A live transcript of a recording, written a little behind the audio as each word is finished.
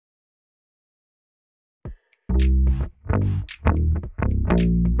Hello,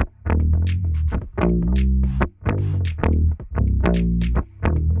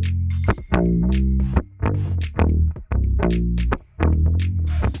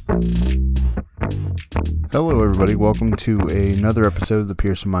 everybody. Welcome to another episode of the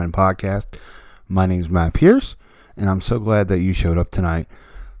Pierce of Mind podcast. My name is Matt Pierce, and I'm so glad that you showed up tonight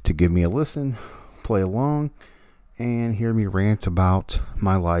to give me a listen, play along, and hear me rant about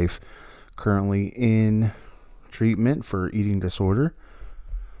my life currently in treatment for eating disorder.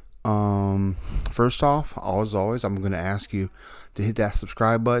 First off, as always, I'm going to ask you to hit that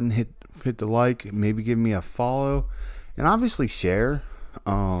subscribe button, hit the like, maybe give me a follow, and obviously share.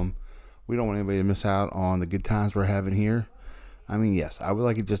 We don't want anybody to miss out on the good times we're having here. I mean, yes, I would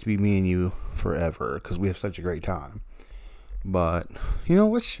like it just to be me and you forever because we have such a great time. But,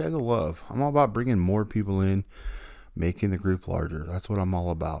 let's share the love. I'm all about bringing more people in, making the group larger. That's what I'm all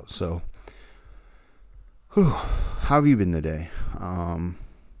about. So, how have you been today? I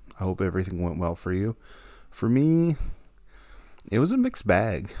hope everything went well for you. For me, it was a mixed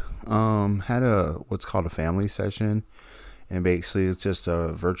bag. Had what's called a family session. And basically, it's just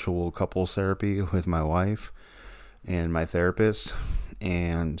a virtual couples therapy with my wife and my therapist.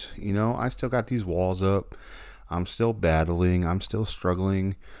 And, I still got these walls up. I'm still battling. I'm still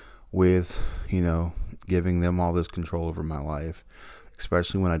struggling with, giving them all this control over my life,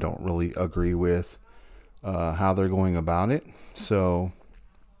 especially when I don't really agree with how they're going about it. So,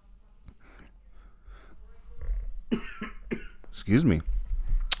 excuse me.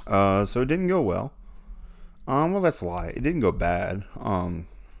 So it didn't go well. Well, that's a lie. It didn't go bad.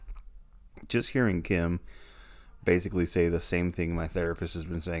 Just hearing Kim basically say the same thing my therapist has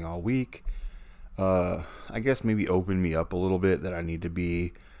been saying all week, I guess maybe opened me up a little bit that I need to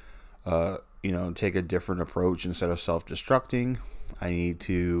be, take a different approach instead of self-destructing. I need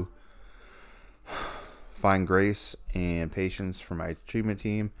to find grace and patience for my treatment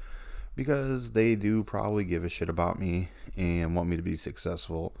team because they do probably give a shit about me and want me to be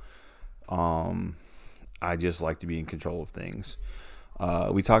successful. I just like to be in control of things.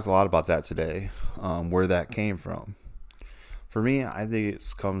 We talked a lot about that today, where that came from. For me, I think it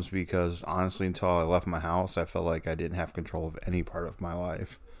comes because, honestly, until I left my house, I felt like I didn't have control of any part of my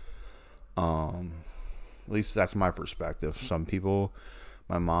life. At least that's my perspective. Some people,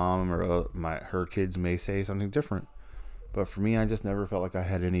 my mom or her kids may say something different. But for me, I just never felt like I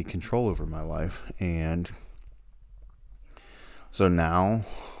had any control over my life. And so now,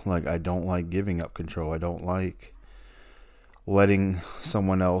 I don't like giving up control. I don't like letting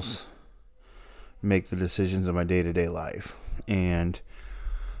someone else make the decisions of my day-to-day life. And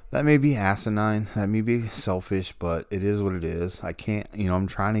that may be asinine. That may be selfish, but it is what it is. I can't, I'm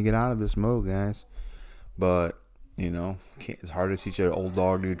trying to get out of this mode, guys. But, it's hard to teach an old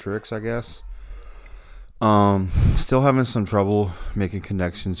dog new tricks, I guess. Still having some trouble making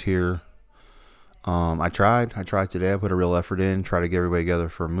connections here. I tried today. I put a real effort in, try to get everybody together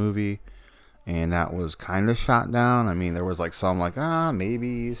for a movie, and that was kind of shot down. I mean, there was some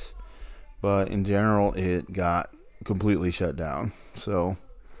maybes, but in general, it got completely shut down. So,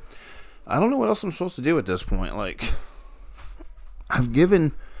 I don't know what else I'm supposed to do at this point.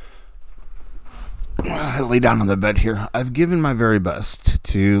 I lay down on the bed here. I've given my very best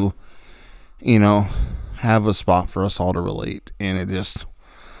to, have a spot for us all to relate, and it just...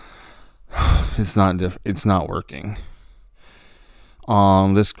 It's not working.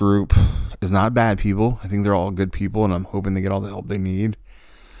 This group is not bad people. I think they're all good people, and I'm hoping they get all the help they need.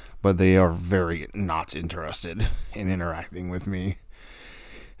 But they are very not interested in interacting with me.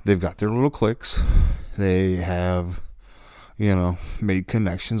 They've got their little cliques. They have, made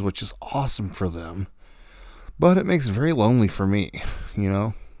connections, which is awesome for them. But it makes it very lonely for me,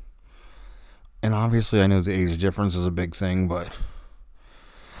 And obviously, I know the age difference is a big thing, but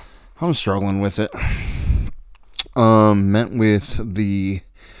I'm struggling with it. Met with the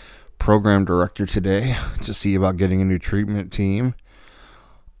program director today to see about getting a new treatment team.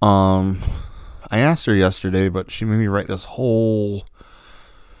 I asked her yesterday, but she made me write this whole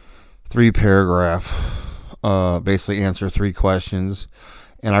 3-paragraph, basically answer 3 questions.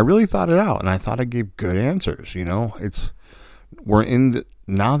 And I really thought it out, and I thought I gave good answers.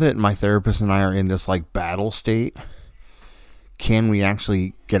 Now that my therapist and I are in this battle state, can we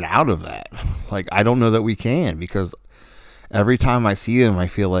actually get out of that? I don't know that we can, because every time I see them, I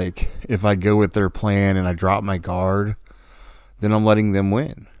feel like if I go with their plan and I drop my guard, then I'm letting them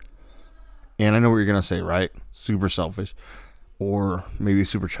win. And I know what you're going to say, right? Super selfish, or maybe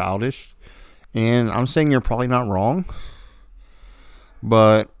super childish. And I'm saying you're probably not wrong,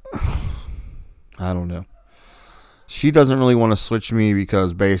 but I don't know. She doesn't really want to switch me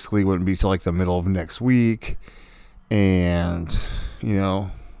because basically it wouldn't be till the middle of next week. And,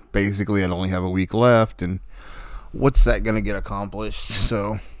 basically I'd only have a week left, and what's that going to get accomplished?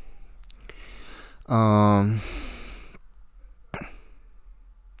 So,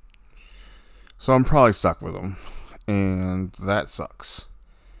 so I'm probably stuck with them, and that sucks.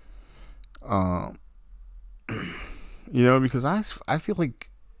 Because I feel like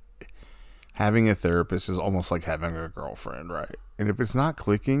having a therapist is almost like having a girlfriend, right? And if it's not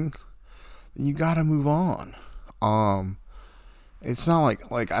clicking, then you gotta move on. It's not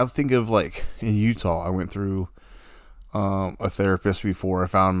like I think of like in Utah, I went through a therapist before I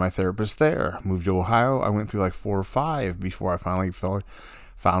found my therapist there. Moved to Ohio, I went through like 4 or 5 before I finally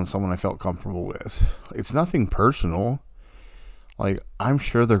found someone I felt comfortable with. It's nothing personal. Like, I'm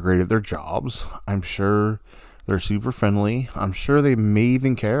sure they're great at their jobs. I'm sure they're super friendly. I'm sure they may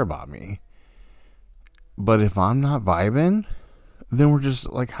even care about me. But if I'm not vibing, then we're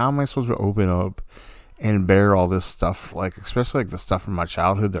just like, how am I supposed to open up and bear all this stuff? Like, especially like the stuff from my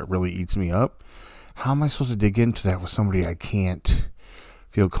childhood that really eats me up. How am I supposed to dig into that with somebody I can't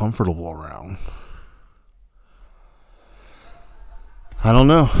feel comfortable around? I don't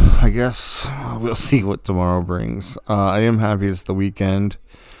know. I guess we'll see what tomorrow brings. I am happy it's the weekend.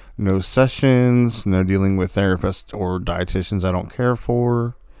 No sessions, no dealing with therapists or dietitians I don't care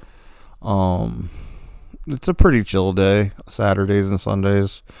for. It's a pretty chill day, Saturdays and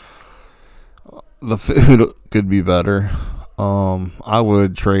Sundays. The food could be better. I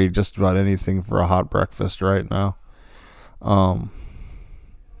would trade just about anything for a hot breakfast right now. I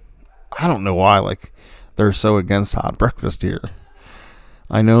don't know why, like, they're so against hot breakfast here.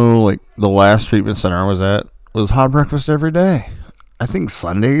 I know, like, the last treatment center I was at was hot breakfast every day. I think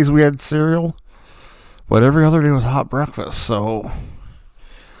Sundays we had cereal, but every other day was hot breakfast. So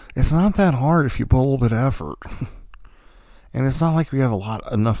it's not that hard if you put a little bit of effort. And it's not like we have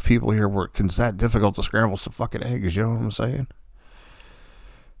enough people here where it's that difficult to scramble some fucking eggs, you know what I'm saying?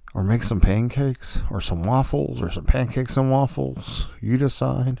 Or make some pancakes, or some waffles, or some pancakes and waffles. You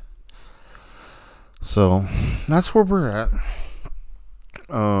decide. So that's where we're at.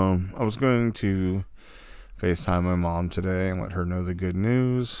 I was going to FaceTime my mom today and let her know the good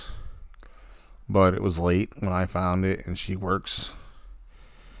news, but it was late when I found it, and she works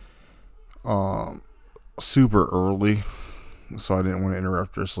super early, so I didn't want to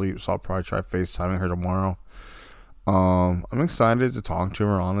interrupt her sleep, so I'll probably try FaceTiming her tomorrow. I'm excited to talk to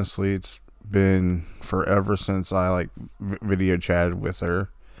her, honestly. It's been forever since I video chatted with her.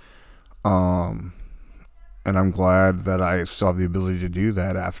 And I'm glad that I still have the ability to do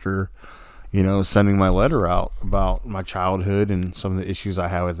that after, sending my letter out about my childhood and some of the issues I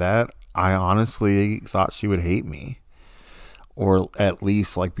had with that. I honestly thought she would hate me, or at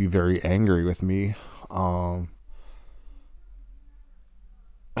least be very angry with me. And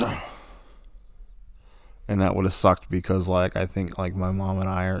that would have sucked because I think my mom and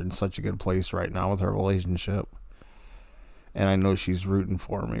I are in such a good place right now with our relationship. And I know she's rooting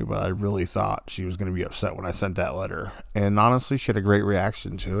for me, but I really thought she was going to be upset when I sent that letter. And honestly, she had a great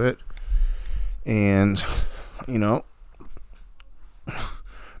reaction to it. And,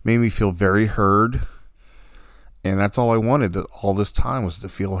 made me feel very heard. And that's all I wanted all this time, was to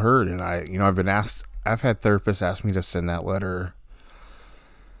feel heard. And I've had therapists ask me to send that letter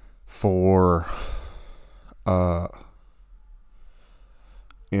for,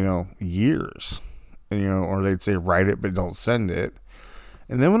 years. And, or they'd say, write it, but don't send it.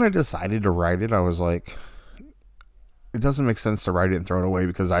 And then when I decided to write it, I was like, it doesn't make sense to write it and throw it away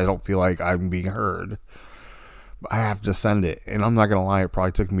because I don't feel like I'm being heard. But I have to send it. And I'm not going to lie, it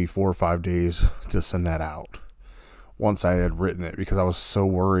probably took me 4 or 5 days to send that out once I had written it, because I was so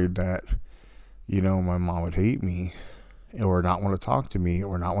worried that, my mom would hate me or not want to talk to me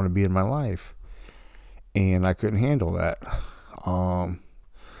or not want to be in my life. And I couldn't handle that.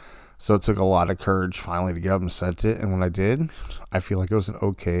 So it took a lot of courage finally to get up and send it. And when I did, I feel like it was an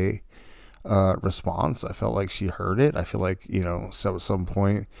okay response. I felt like she heard it. I feel like, so at some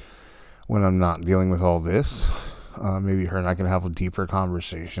point when I'm not dealing with all this, maybe her and I can have a deeper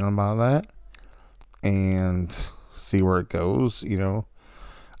conversation about that and see where it goes.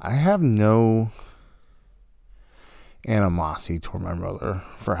 I have no animosity toward my mother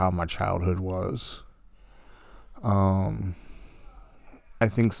for how my childhood was. I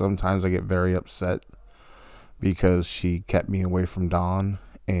think sometimes I get very upset because she kept me away from Don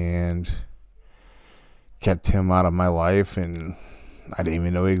and kept him out of my life, and I didn't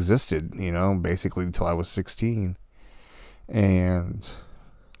even know he existed, basically until I was 16. And,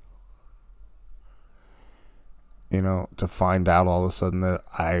 to find out all of a sudden that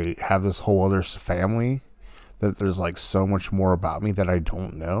I have this whole other family, that there's so much more about me that I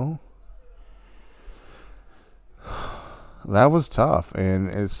don't know. that was tough, and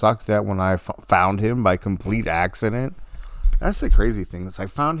it sucked that when I found him by complete accident. That's the crazy thing. Is I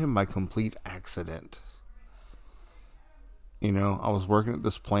found him by complete accident. I was working at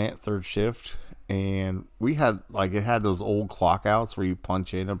this plant third shift, and we had it had those old clock outs where you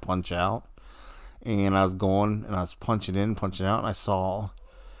punch in and punch out. And I was going and I was punching in, punching out, and I saw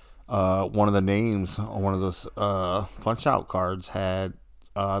one of the names on one of those punch out cards had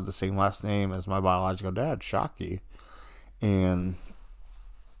the same last name as my biological dad, Shockey. And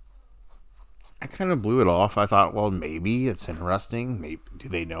I kind of blew it off. I thought, well, maybe it's interesting. Maybe do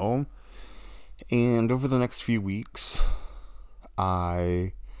they know him? And over the next few weeks,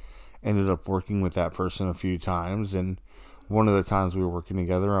 I ended up working with that person a few times. And one of the times we were working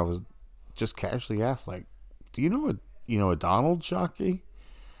together, I was just casually asked, like, "Do you know a Donald Shockey?"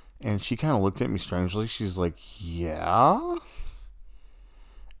 And she kind of looked at me strangely. She's like, "Yeah."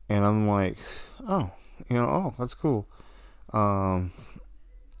 And I'm like, "Oh, that's cool." And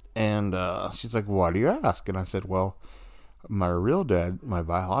she's like, "Why do you ask?" And I said, "Well, my real dad, my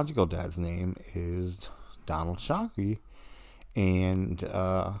biological dad's name is Donald Shockey, and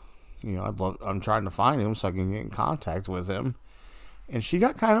I'm trying to find him so I can get in contact with him." And she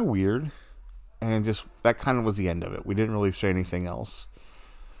got kind of weird, and just that kind of was the end of it. We didn't really say anything else.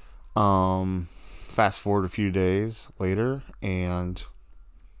 Fast forward a few days later, and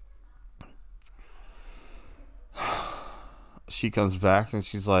she comes back and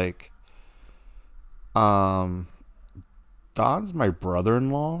she's like, Don's my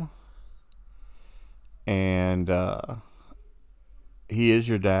brother-in-law, and he is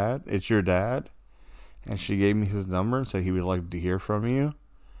your dad. It's your dad. And she gave me his number and said he would like to hear from you.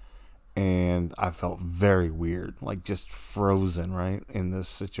 And I felt very weird, like just frozen, right, in this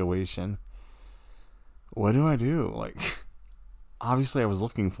situation. What do I do? Like, obviously I was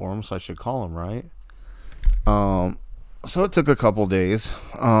looking for him, so I should call him, right? So it took a couple days,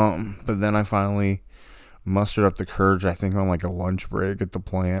 but then I finally mustered up the courage, I think on like a lunch break at the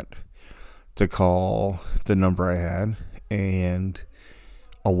plant, to call the number I had, and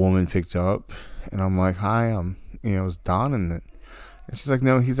a woman picked up, and I'm like, "Hi, it's Don," and she's like,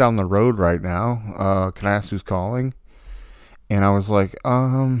 "No, he's out on the road right now. Can I ask who's calling?" And I was like,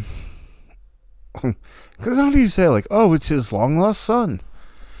 because how do you say, like, "Oh, it's his long lost son"?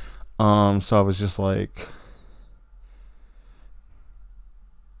 So I was just like,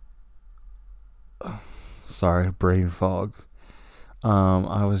 sorry, brain fog.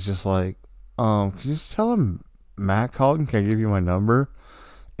 I was just like, can you just tell him Matt called? Can I give you my number?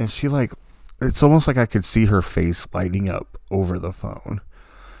 And she it's almost like I could see her face lighting up over the phone.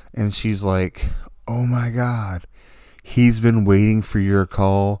 And she's like, "Oh my God, he's been waiting for your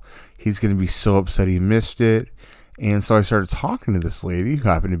call. He's going to be so upset he missed it." And so I started talking to this lady who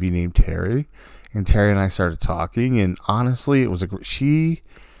happened to be named Terry. And Terry and I started talking. And honestly, it was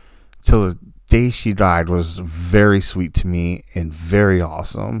till the day she died, was very sweet to me and very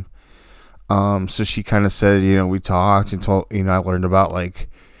awesome. So she kind of said, we talked and told, I learned about like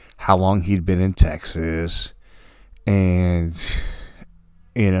how long he'd been in Texas, and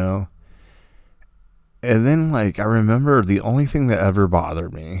and then like I remember the only thing that ever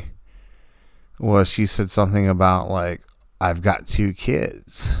bothered me was she said something about like, "I've got 2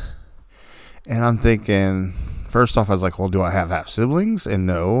 kids," and I'm thinking, first off, I was like, "Well, do I have half siblings?" And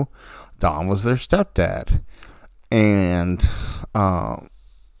no, Don was their stepdad, and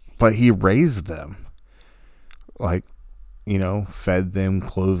but he raised them, like, fed them,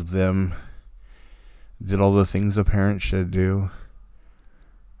 clothed them, did all the things a parent should do.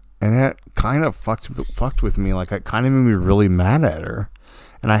 And that kind of fucked with me. Like, it kind of made me really mad at her.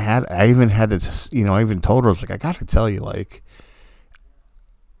 And I even had to, I even told her, I was like, "I got to tell you, like,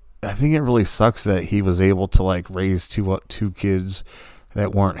 I think it really sucks that he was able to like raise two kids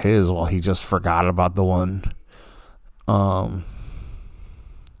that weren't his, while he just forgot about the one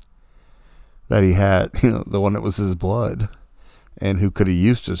that he had, the one that was his blood, and who could have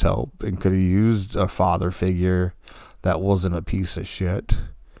used his help and could have used a father figure that wasn't a piece of shit."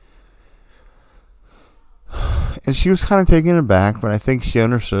 And she was kind of taken aback, but I think she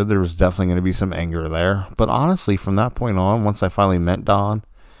understood there was definitely going to be some anger there. But honestly, from that point on, once I finally met Don,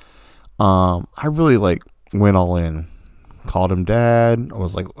 I really like went all in. Called him dad. I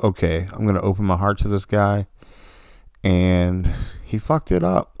was like, okay, I'm going to open my heart to this guy. And he fucked it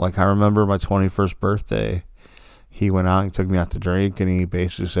up. Like, I remember my 21st birthday, he went out and took me out to drink, and he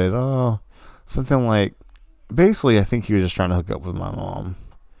basically said, something like, basically, I think he was just trying to hook up with my mom.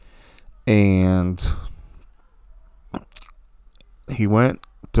 And he went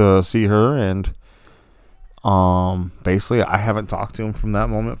to see her, and basically I haven't talked to him from that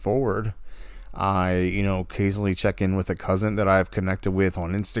moment forward. I, occasionally check in with a cousin that I've connected with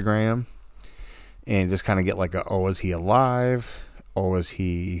on Instagram and just kind of get like oh, is he alive? Oh, is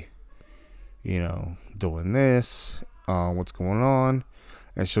he, doing this? What's going on?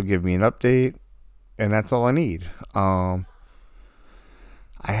 And she'll give me an update, and that's all I need. I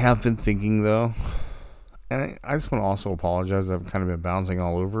have been thinking, though, and I just want to also apologize. I've kind of been bouncing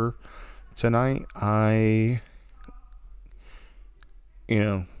all over tonight.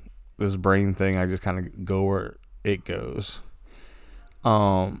 This brain thing, I just kind of go where it goes.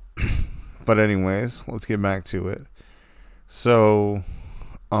 But anyways, let's get back to it. So,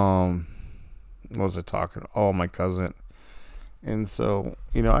 what was I talking? Oh, my cousin. And so,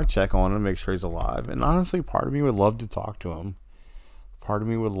 I check on him, make sure he's alive. And honestly, part of me would love to talk to him. Part of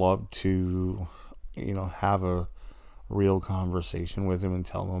me would love to, have a real conversation with him and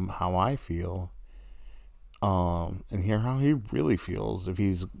tell him how I feel. And hear how he really feels, if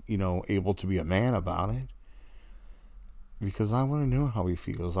he's, able to be a man about it. Because I want to know how he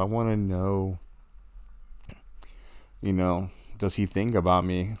feels. I want to know, does he think about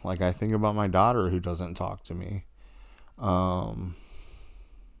me like I think about my daughter who doesn't talk to me? I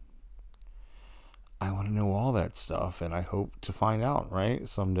want to know all that stuff, and I hope to find out, right,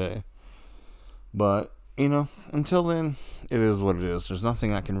 someday. But, until then, it is what it is. There's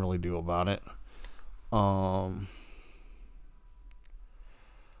nothing I can really do about it. I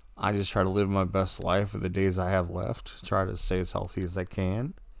just try to live my best life with the days I have left. Try to stay as healthy as I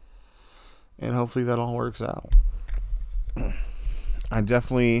can. And hopefully that all works out. I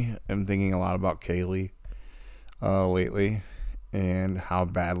definitely am thinking a lot about Kaylee lately. And how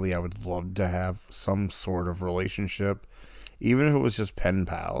badly I would love to have some sort of relationship. Even if it was just pen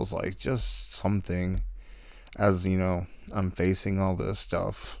pals. Like just something. As, I'm facing all this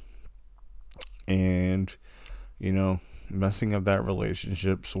stuff. And, messing up that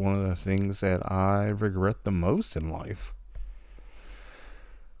relationship's one of the things that I regret the most in life.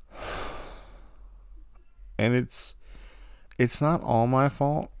 And it's not all my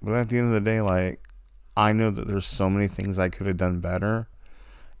fault, but at the end of the day, like, I know that there's so many things I could have done better,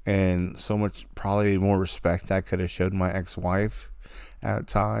 and so much probably more respect I could have showed my ex-wife at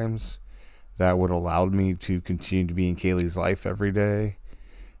times that would allowed me to continue to be in Kaylee's life every day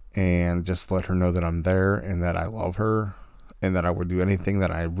and just let her know that I'm there and that I love her and that I would do anything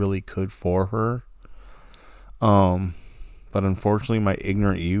that I really could for her. But unfortunately, my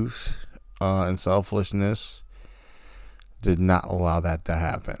ignorant youth and selfishness did not allow that to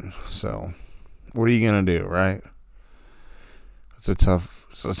happen. So, what are you gonna do, right? It's a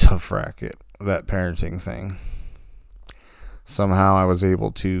tough racket, that parenting thing. Somehow, I was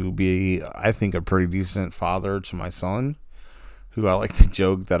able to be, I think, a pretty decent father to my son, who I like to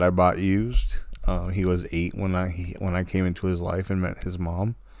joke that I bought used. He was 8 when I came into his life and met his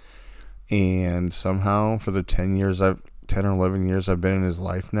mom, and somehow for the 10 or 11 years I've been in his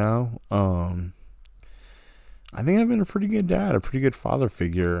life now, I think I've been a pretty good dad, a pretty good father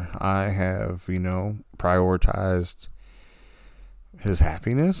figure. I have, prioritized his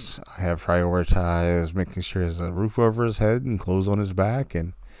happiness. I have prioritized making sure he has a roof over his head and clothes on his back,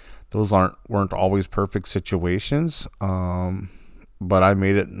 and those weren't always perfect situations. But I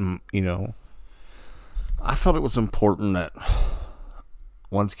made it, I felt it was important that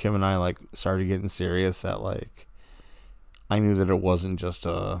once Kim and I started getting serious, that I knew that it wasn't just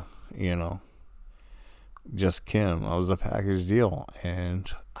just Kim. I was a package deal,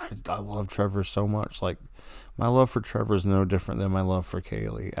 and I love Trevor so much. My love for Trevor is no different than my love for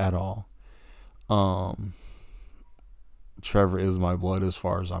Kaylee at all. Trevor is my blood as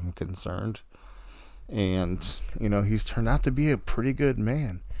far as I'm concerned. And, he's turned out to be a pretty good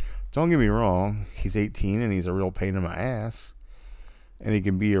man. Don't get me wrong. He's 18 and he's a real pain in my ass. And he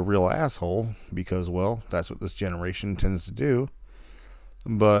can be a real asshole because, well, that's what this generation tends to do.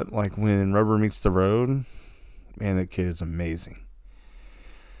 But, when rubber meets the road, man, that kid is amazing.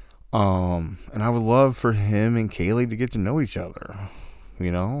 And I would love for him and Kaylee to get to know each other,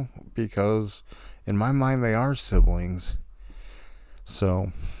 because in my mind they are siblings.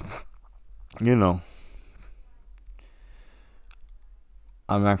 So,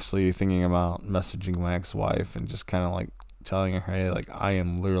 I'm actually thinking about messaging my ex-wife and just kind of telling her, hey, I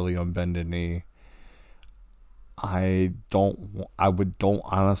am literally on bended knee. I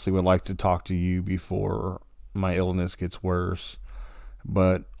honestly would like to talk to you before my illness gets worse.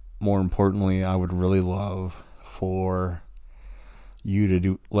 But more importantly, I would really love for you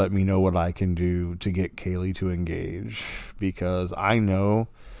to let me know what I can do to get Kaylee to engage, because I know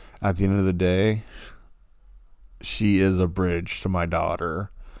at the end of the day, she is a bridge to my daughter,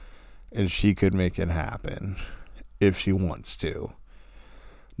 and she could make it happen if she wants to.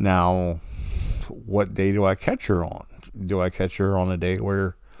 Now, what day do I catch her on? Do I catch her on a day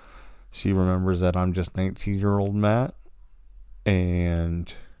where she remembers that I'm just 19-year-old Matt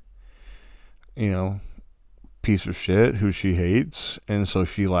and, piece of shit who she hates, and so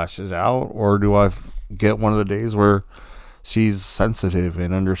she lashes out? Or do I get one of the days where she's sensitive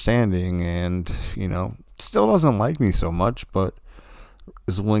and understanding and, still doesn't like me so much, but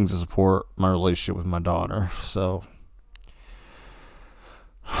is willing to support my relationship with my daughter? So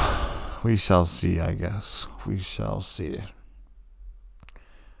we shall see, I guess. We shall see.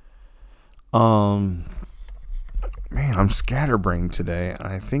 Man, I'm scatterbrained today, and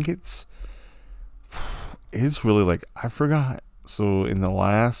I think it's really like, I forgot. So in the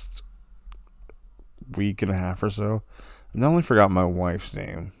last week and a half or so, I not only forgot my wife's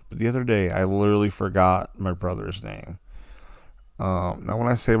name, but the other day I literally forgot my brother's name. Now when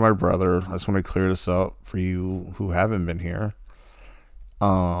I say my brother, I just want to clear this up for you who haven't been here.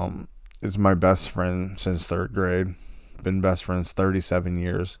 It's my best friend since third grade. Been best friends 37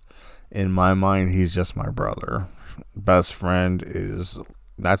 years. In my mind, he's just my brother. Best friend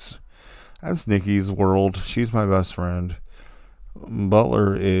that's Nikki's world. She's my best friend.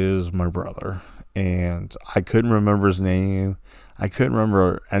 Butler is my brother. And I couldn't remember his name. I couldn't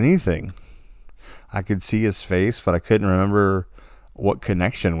remember anything. I could see his face, but I couldn't remember what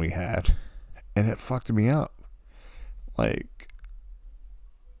connection we had. And it fucked me up. Like,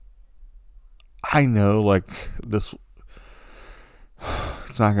 I know, like, this,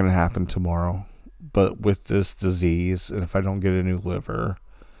 it's not going to happen tomorrow. But with this disease, and if I don't get a new liver,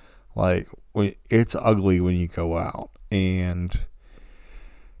 like, it's ugly when you go out. And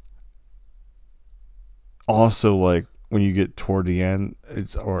also, like, when you get toward the end,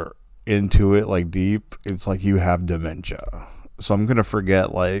 or into it, like, deep, it's like you have dementia. So I'm going to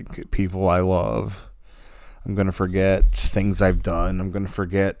forget, like, people I love. I'm going to forget things I've done. I'm going to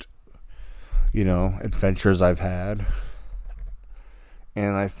forget, adventures I've had.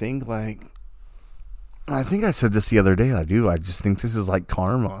 And I think, like, I said this the other day. I just think this is like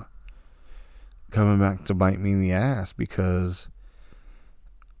karma coming back to bite me in the ass, because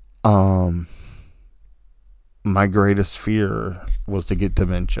my greatest fear was to get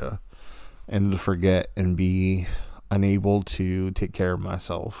dementia and to forget and be unable to take care of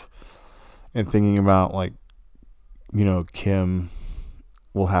myself. And thinking about, like, Kim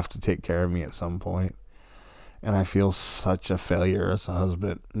will have to take care of me at some point. And I feel such a failure as a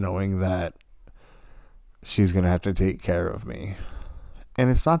husband, knowing that she's going to have to take care of me. And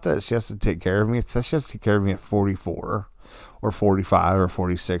it's not that she has to take care of me. It's that she has to take care of me at 44 or 45 or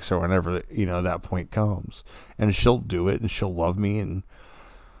 46 or whenever, that point comes. And she'll do it, and she'll love me, and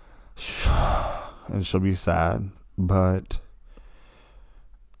she'll be sad. But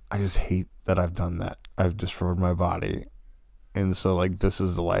I just hate that I've done that. I've destroyed my body. And so, like, this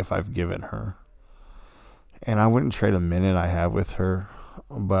is the life I've given her. And I wouldn't trade a minute I have with her.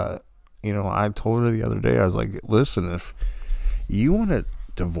 But, I told her the other day, I was like, listen, if you want to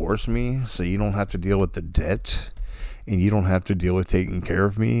divorce me so you don't have to deal with the debt and you don't have to deal with taking care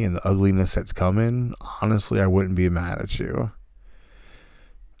of me and the ugliness that's coming, honestly, I wouldn't be mad at you.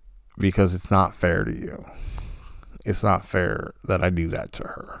 Because it's not fair to you. It's not fair that I do that to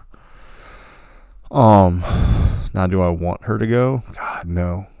her. Now, do I want her to go? God,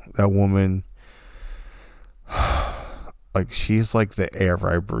 no. That woman, like, she's like the air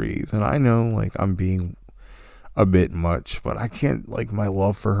I breathe. And I know, like, I'm being a bit much, but I can't, like, my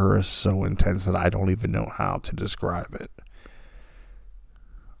love for her is so intense that I don't even know how to describe it.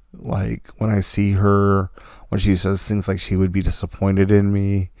 Like, when I see her, when she says things like she would be disappointed in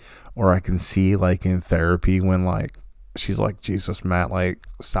me, or I can see, like, in therapy when, like, she's like, Jesus, Matt, like,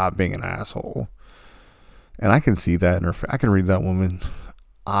 stop being an asshole. And I can see that in her. I can read that woman.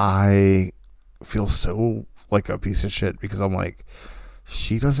 I feel so like a piece of shit, because I'm like,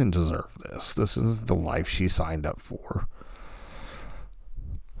 she doesn't deserve this. This is the life she signed up for.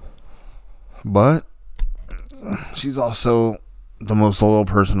 But she's also the most loyal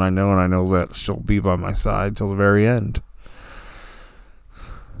person I know, and I know that she'll be by my side till the very end.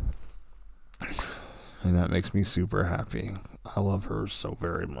 And that makes me super happy. I love her so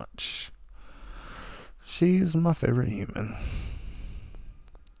very much. She's my favorite human.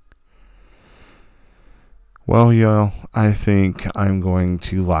 Well, yo, I think I'm going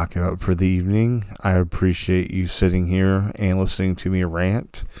to lock it up for the evening. I appreciate you sitting here and listening to me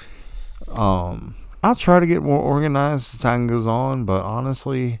rant. I'll try to get more organized as time goes on, but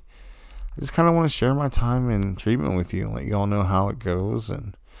honestly, I just kind of want to share my time in treatment with you and let y'all know how it goes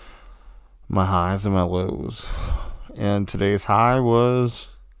and my highs and my lows. And today's high was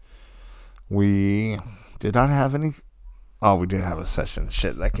we did not have any. Oh, we did have a session.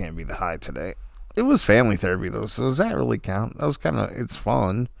 Shit, that can't be the high today. it was family therapy though, so does that really count? That was kind of, it's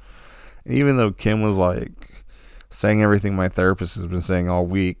fun. And even though Kim was like saying everything my therapist has been saying all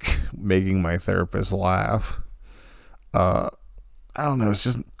week, making my therapist laugh, I don't know. It's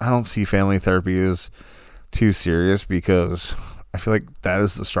just, I don't see family therapy as too serious because I feel like that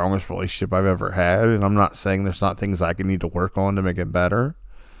is the strongest relationship I've ever had. And I'm not saying there's not things I can need to work on to make it better.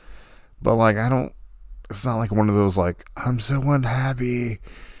 But like, it's not like one of those like, I'm so unhappy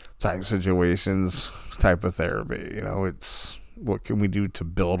type situations type of therapy. It's what can we do to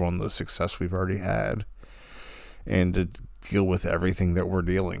build on the success we've already had and to deal with everything that we're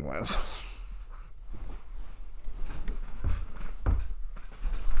dealing with.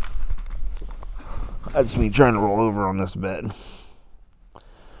 That's me trying to roll over on this bed.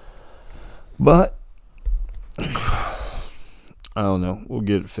 But I don't know. We'll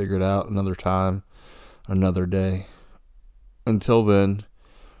get it figured out another time, another day. Until then,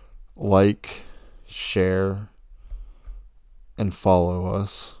 like, share, and follow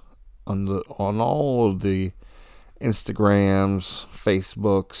us on all of the Instagrams,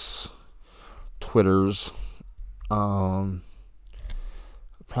 Facebooks, Twitters. Probably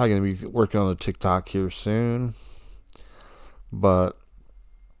going to be working on the TikTok here soon. But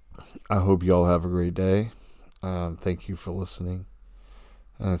I hope you all have a great day. Thank you for listening.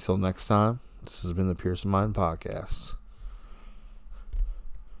 And until next time, this has been the Pearson Mind Podcast.